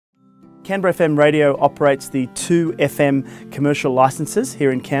Canberra FM radio operates the 2 FM commercial licences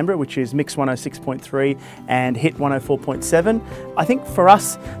here in Canberra, which is Mix 106.3 and Hit 104.7. I think for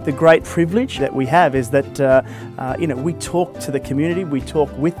us, the great privilege that we have is that we talk to the community, we talk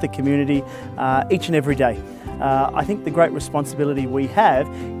with the community each and every day. I think the great responsibility we have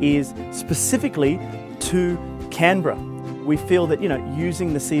is specifically to Canberra. We feel that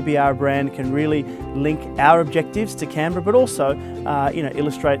using the CBR brand can really link our objectives to Canberra, but also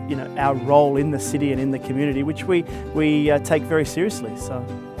illustrate our role in the city and in the community, which we take very seriously. So.